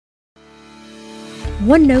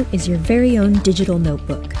OneNote is your very own digital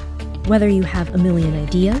notebook. Whether you have a million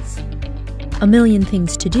ideas, a million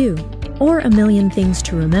things to do, or a million things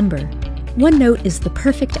to remember, OneNote is the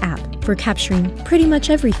perfect app for capturing pretty much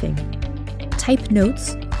everything. Type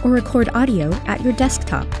notes or record audio at your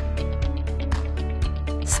desktop.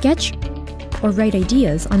 Sketch or write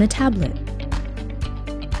ideas on a tablet.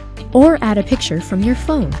 Or add a picture from your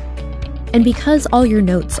phone. And because all your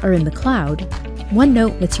notes are in the cloud,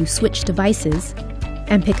 OneNote lets you switch devices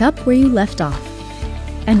and pick up where you left off.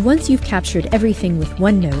 And once you've captured everything with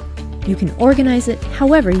OneNote, you can organize it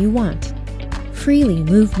however you want. Freely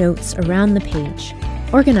move notes around the page,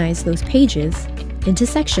 organize those pages into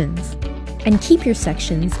sections, and keep your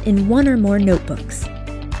sections in one or more notebooks.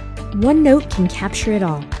 OneNote can capture it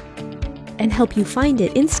all and help you find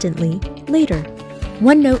it instantly later.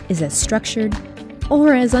 OneNote is as structured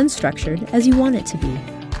or as unstructured as you want it to be.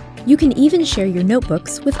 You can even share your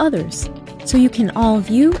notebooks with others, so you can all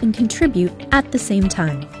view and contribute at the same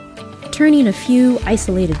time, turning a few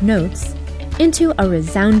isolated notes into a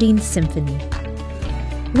resounding symphony.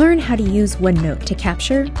 Learn how to use OneNote to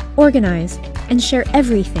capture, organize, and share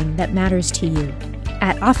everything that matters to you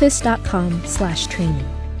at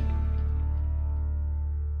office.com/training.